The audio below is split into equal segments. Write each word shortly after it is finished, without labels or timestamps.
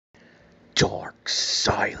Dark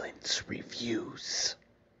Silence Reviews.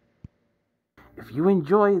 If you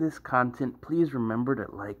enjoy this content, please remember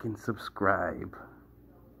to like and subscribe.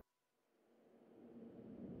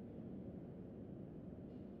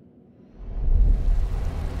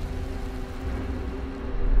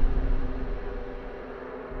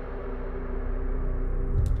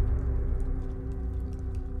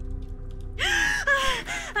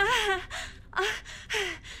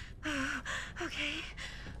 Okay.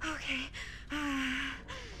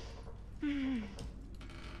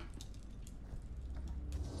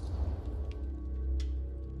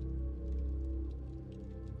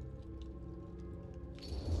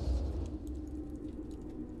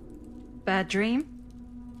 Bad dream?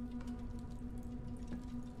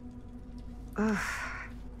 Ugh.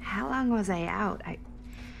 How long was I out? I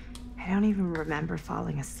don't even remember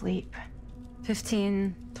falling asleep.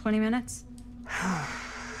 15, 20 minutes?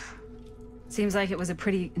 Seems like it was a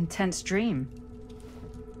pretty intense dream.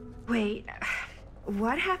 Wait,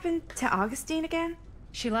 what happened to Augustine again?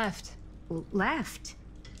 She left. Left?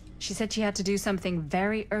 She said she had to do something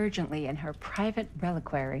very urgently in her private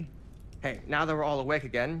reliquary. Hey, now that we're all awake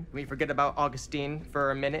again, can we forget about Augustine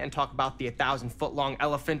for a minute and talk about the 1,000-foot-long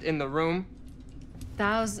elephant in the room?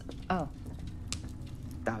 Oh.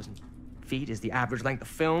 1,000 feet is the average length of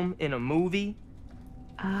film in a movie?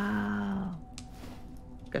 Oh.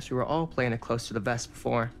 Guess we were all playing it close to the vest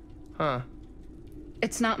before. Huh.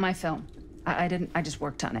 It's not my film. I just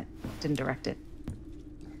worked on it. Didn't direct it.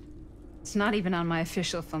 It's not even on my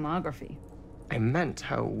official filmography. I meant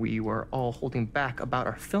how we were all holding back about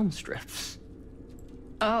our film strips.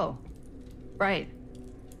 Oh. Right.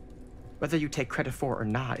 Whether you take credit for it or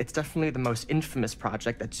not, it's definitely the most infamous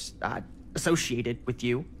project that's associated with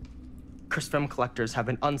you. Cursed film collectors have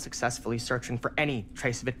been unsuccessfully searching for any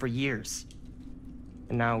trace of it for years.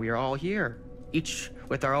 And now we are all here, each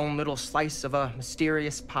with our own little slice of a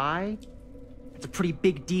mysterious pie. It's a pretty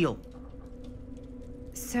big deal.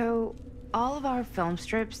 So, all of our film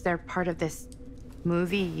strips, they're part of this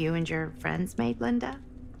movie you and your friends made, Linda?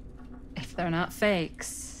 If they're not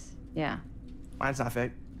fakes, yeah. Mine's not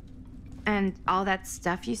fake. And all that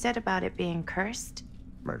stuff you said about it being cursed?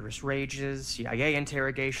 Murderous rages, CIA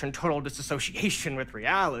interrogation, total disassociation with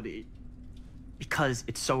reality. Because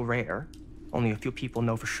it's so rare, only a few people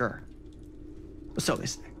know for sure. So they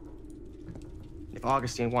say. If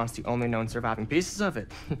Augustine wants the only known surviving pieces of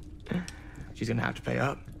it, she's gonna have to pay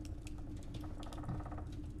up.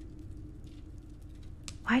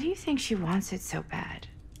 Why do you think she wants it so bad?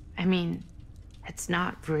 I mean, it's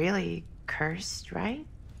not really cursed, right?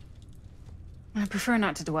 I prefer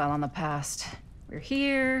not to dwell on the past. We're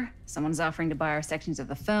here, someone's offering to buy our sections of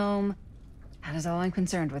the film. That is all I'm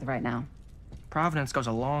concerned with right now. Providence goes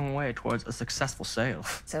a long way towards a successful sale.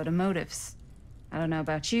 So do motives. I don't know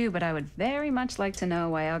about you, but I would very much like to know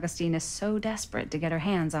why Augustine is so desperate to get her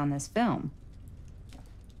hands on this film.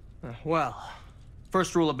 Well,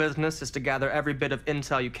 first rule of business is to gather every bit of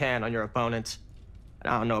intel you can on your opponent.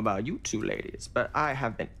 And I don't know about you two ladies, but I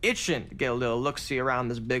have been itching to get a little look-see around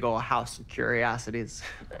this big old house of curiosities.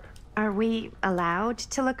 Are we allowed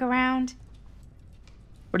to look around?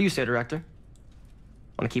 What do you say, director?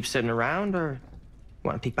 Want to keep sitting around, or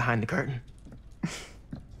want to peek behind the curtain?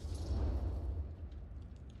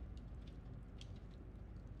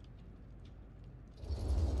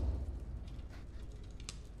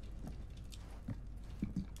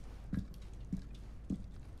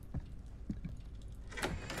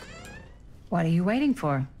 What are you waiting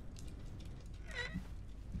for?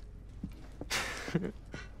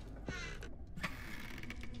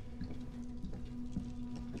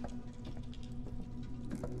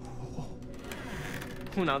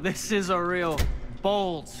 Now, this is a real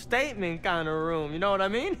bold statement kind of room, you know what I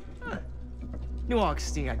mean? New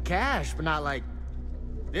Augustine got cash, but not like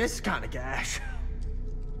this kind of cash.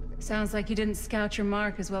 Sounds like you didn't scout your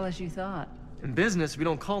mark as well as you thought. In business, we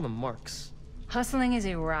don't call them marks. Hustling is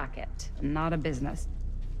a racket, not a business.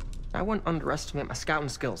 I wouldn't underestimate my scouting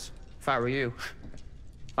skills, if I were you.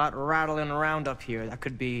 A lot rattling around up here that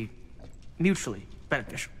could be mutually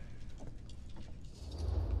beneficial.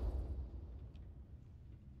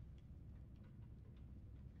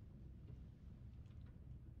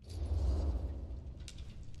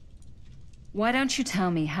 Why don't you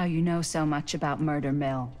tell me how you know so much about Murder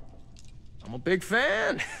Mill? I'm a big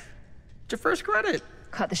fan. It's your first credit.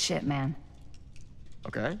 Cut the shit, man.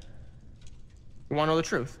 Okay. You want to know the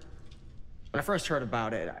truth? When I first heard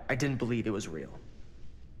about it, I didn't believe it was real.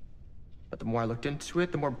 But the more I looked into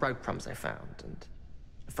it, the more breadcrumbs I found, and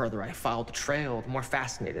the further I followed the trail, the more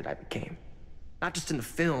fascinated I became. Not just in the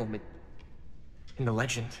film, in the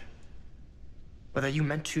legend. Whether you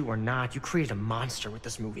meant to or not, you created a monster with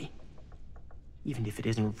this movie. Even if it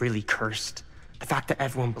isn't really cursed, the fact that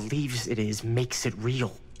everyone believes it is makes it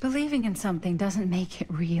real. Believing in something doesn't make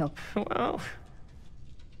it real. Well,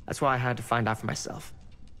 that's why I had to find out for myself.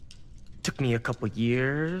 Took me a couple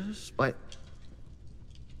years, but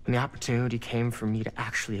when the opportunity came for me to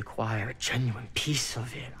actually acquire a genuine piece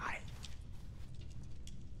of it,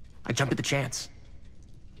 I jumped at the chance.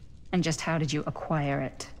 And just how did you acquire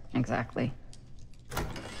it, exactly?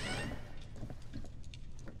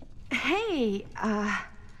 Hey,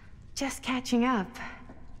 just catching up.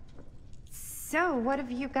 So, what have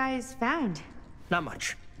you guys found? Not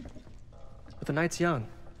much. But the night's young.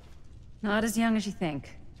 Not as young as you think.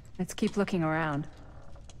 Let's keep looking around.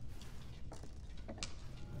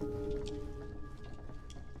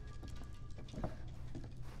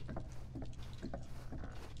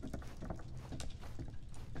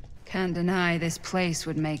 Can't deny this place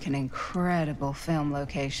would make an incredible film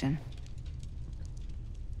location.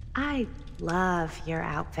 I love your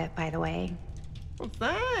outfit, by the way. Well,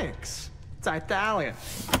 thanks. It's Italian.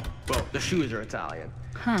 Well, the shoes are Italian.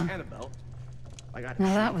 Huh. And a belt. I got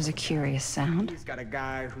Now that was a curious sound. He's got a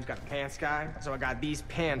guy who's got a pants guy. So I got these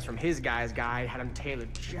pants from his guy's guy, had them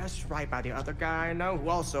tailored just right by the other guy I know, who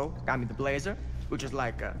also got me the blazer, which is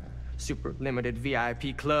like a super limited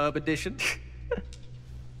VIP club edition.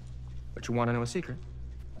 But you want to know a secret?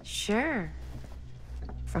 Sure.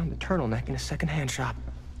 Found the turtleneck in a secondhand shop.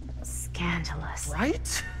 Scandalous.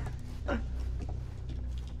 Right?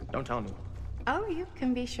 Don't tell anyone. Oh, you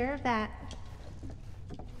can be sure of that.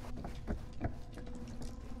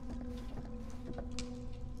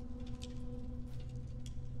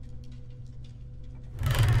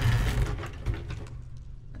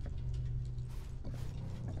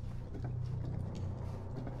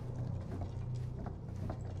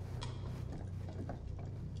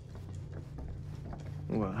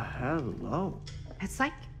 Well, hello. It's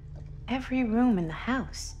like every room in the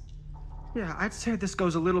house. Yeah, I'd say this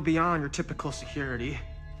goes a little beyond your typical security.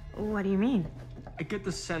 What do you mean? I get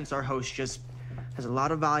the sense our host just has a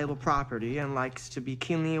lot of valuable property and likes to be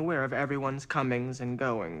keenly aware of everyone's comings and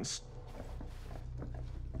goings.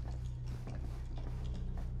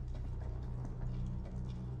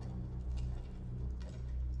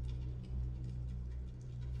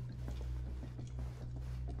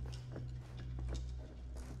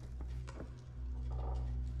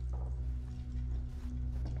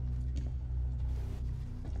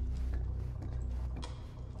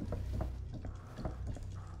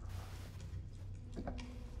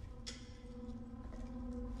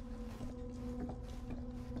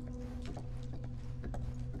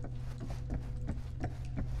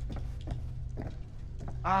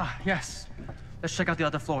 Ah, yes. Let's check out the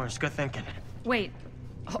other floors. Good thinking. Wait,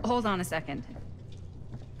 hold on a second.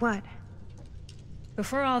 What?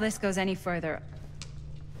 Before all this goes any further,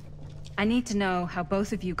 I need to know how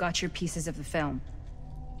both of you got your pieces of the film.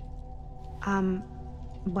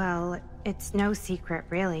 Well, it's no secret,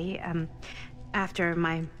 really. After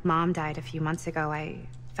my mom died a few months ago, I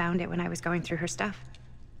found it when I was going through her stuff.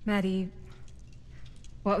 Maddie,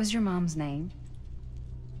 what was your mom's name?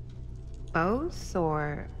 Both,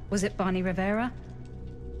 or... Was it Bonnie Rivera?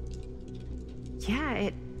 Yeah,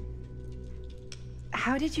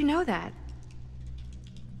 How did you know that?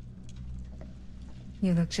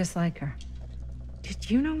 You look just like her. Did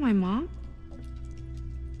you know my mom?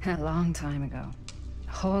 A long time ago.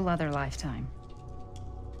 A whole other lifetime.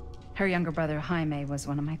 Her younger brother, Jaime, was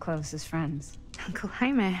one of my closest friends. Uncle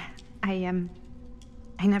Jaime. I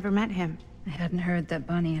never met him. I hadn't heard that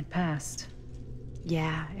Bonnie had passed.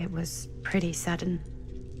 Yeah, it was pretty sudden.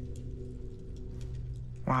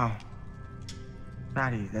 Wow.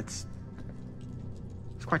 Maddie, it's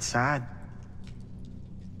quite sad.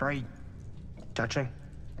 Very touching.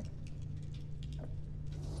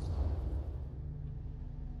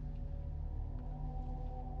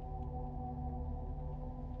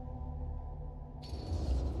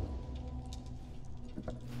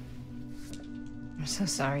 I'm so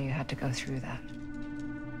sorry you had to go through that.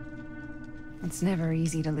 It's never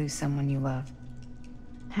easy to lose someone you love.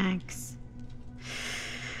 Thanks.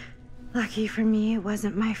 Lucky for me, it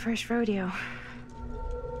wasn't my first rodeo.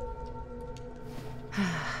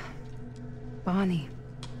 Bonnie.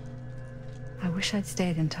 I wish I'd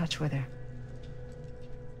stayed in touch with her.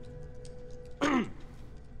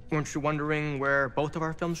 Weren't you wondering where both of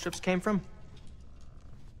our film strips came from?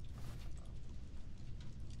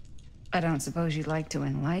 I don't suppose you'd like to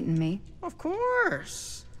enlighten me. Of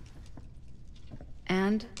course.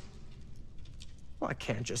 And? Well, I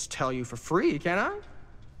can't just tell you for free, can I?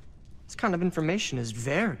 This kind of information is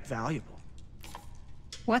very valuable.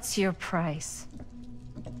 What's your price?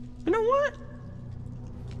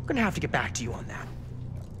 I'm gonna have to get back to you on that.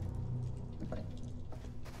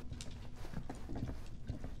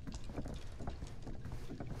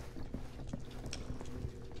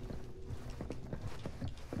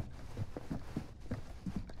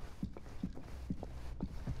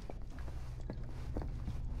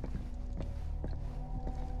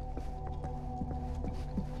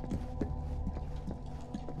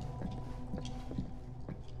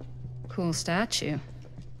 Cool statue.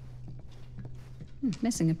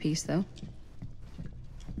 Missing a piece, though.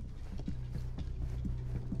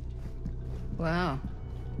 Wow.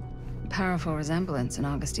 Powerful resemblance in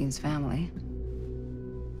Augustine's family.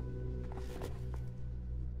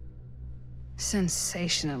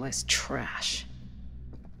 Sensationalist trash.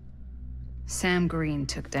 Sam Green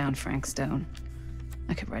took down Frank Stone.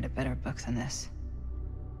 I could write a better book than this.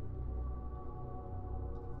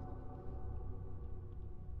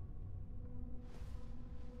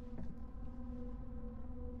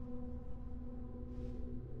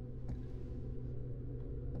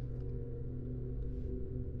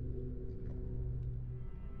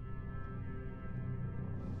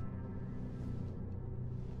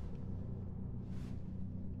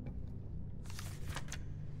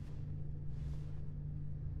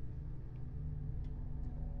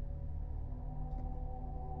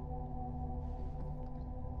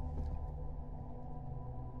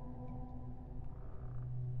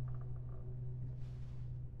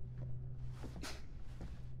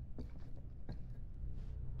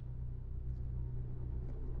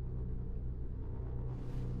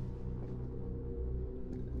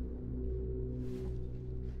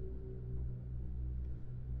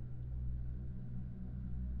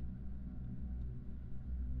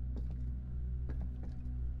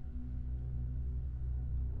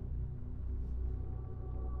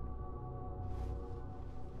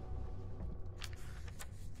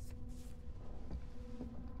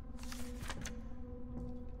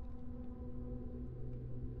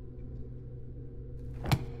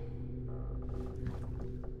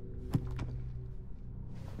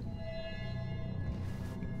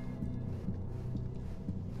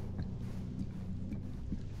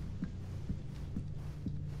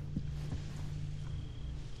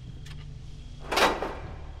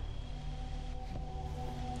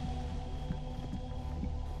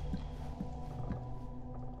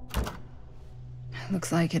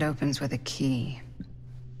 Looks like it opens with a key.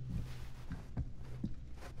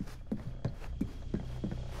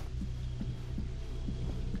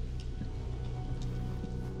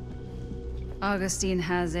 Augustine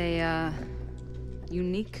has a,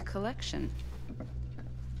 unique collection.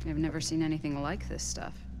 I've never seen anything like this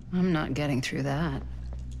stuff. I'm not getting through that.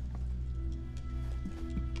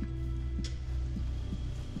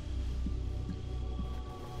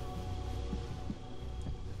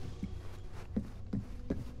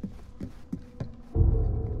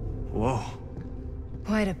 Whoa.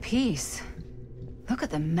 Quite a piece. Look at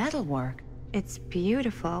the metalwork. It's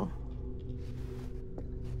beautiful.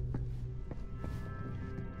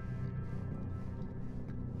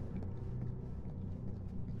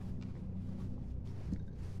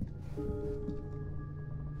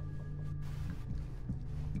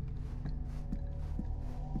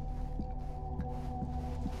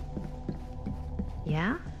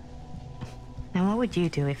 Yeah? Now what would you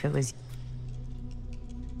do if it was...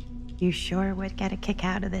 You sure would get a kick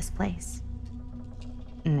out of this place.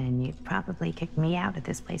 And then you'd probably kick me out of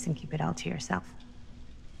this place and keep it all to yourself.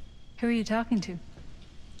 Who are you talking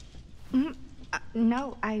to?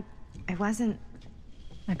 No, I wasn't.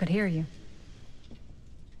 I could hear you.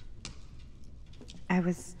 I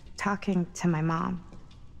was talking to my mom.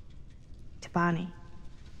 To Bonnie.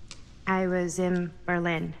 I was in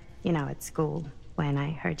Berlin, you know, at school, when I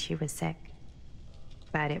heard she was sick.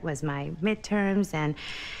 But it was my midterms, and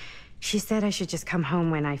she said I should just come home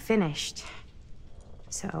when I finished.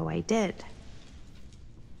 So I did.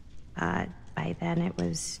 But by then it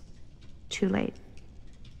was too late.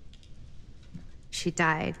 She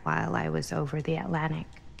died while I was over the Atlantic.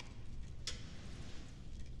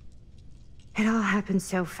 It all happened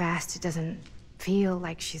so fast, it doesn't feel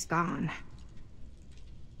like she's gone.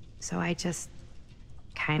 So I just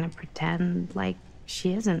kind of pretend like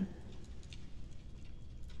she isn't.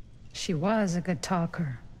 She was a good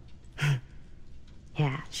talker.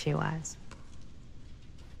 Yeah, she was.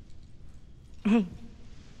 Hey,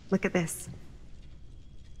 look at this.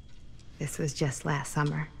 This was just last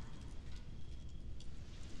summer.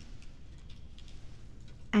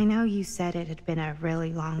 I know you said it had been a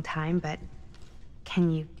really long time, but can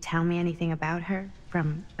you tell me anything about her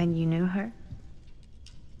from when you knew her?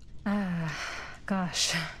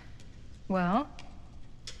 Gosh. Well,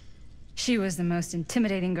 She was the most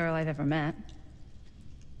intimidating girl I've ever met.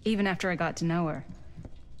 Even after I got to know her.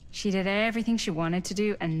 She did everything she wanted to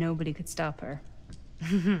do, and nobody could stop her.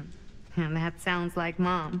 That sounds like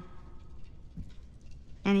Mom.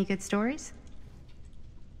 Any good stories?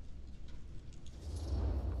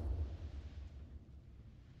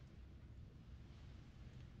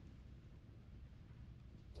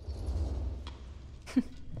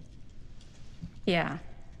 Yeah.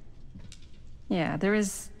 Yeah, there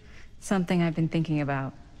is something I've been thinking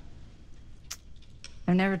about.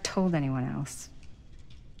 I've never told anyone else.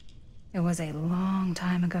 It was a long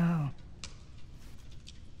time ago.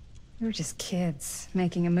 We were just kids,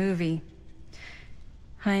 making a movie.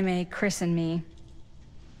 Jaime, Chris, and me.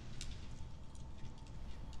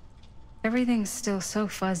 Everything's still so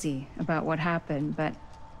fuzzy about what happened, but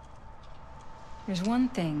there's one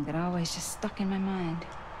thing that always just stuck in my mind.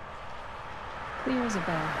 Clear as a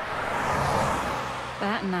bell.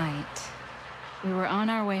 That night, we were on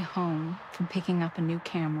our way home from picking up a new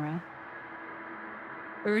camera.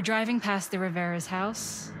 We were driving past the Rivera's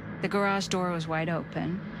house. The garage door was wide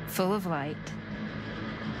open, full of light.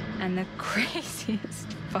 And the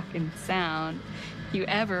craziest fucking sound you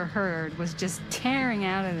ever heard was just tearing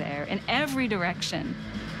out of there in every direction.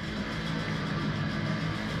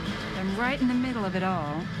 And right in the middle of it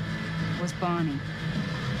all was Bonnie.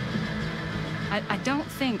 I don't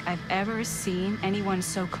think I've ever seen anyone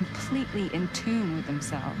so completely in tune with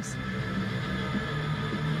themselves.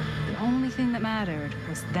 The only thing that mattered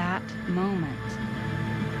was that moment.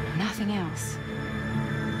 Nothing else.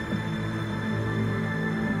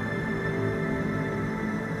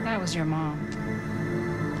 That was your mom.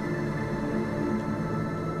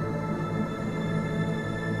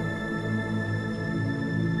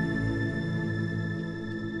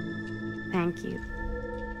 Thank you.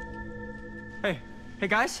 Hey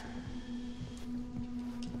guys?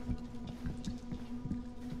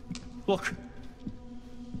 Look.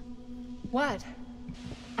 What?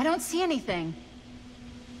 I don't see anything.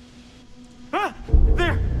 Ah!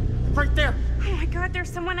 There! Right there! Oh my God, there's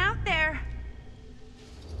someone out there.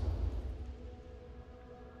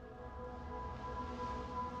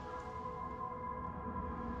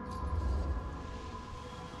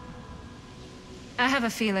 I have a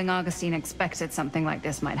feeling Augustine expected something like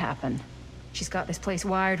this might happen. She's got this place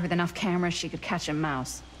wired with enough cameras she could catch a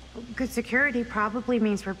mouse. Good security probably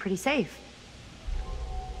means we're pretty safe.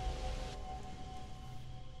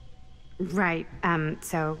 Right,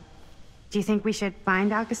 so... Do you think we should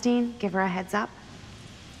find Augustine? Give her a heads up?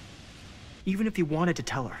 Even if you wanted to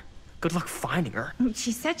tell her, good luck finding her.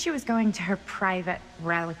 She said she was going to her private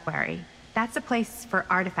reliquary. That's a place for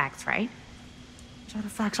artifacts, right? There's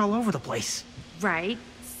artifacts all over the place. Right.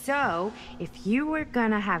 So, if you were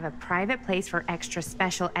gonna have a private place for extra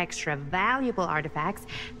special, extra valuable artifacts,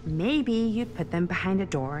 maybe you'd put them behind a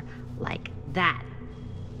door like that.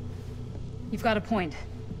 You've got a point.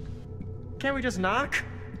 Can't we just knock?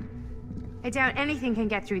 I doubt anything can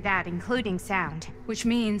get through that, including sound. Which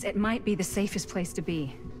means it might be the safest place to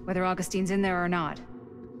be, whether Augustine's in there or not.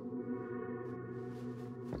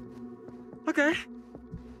 Okay.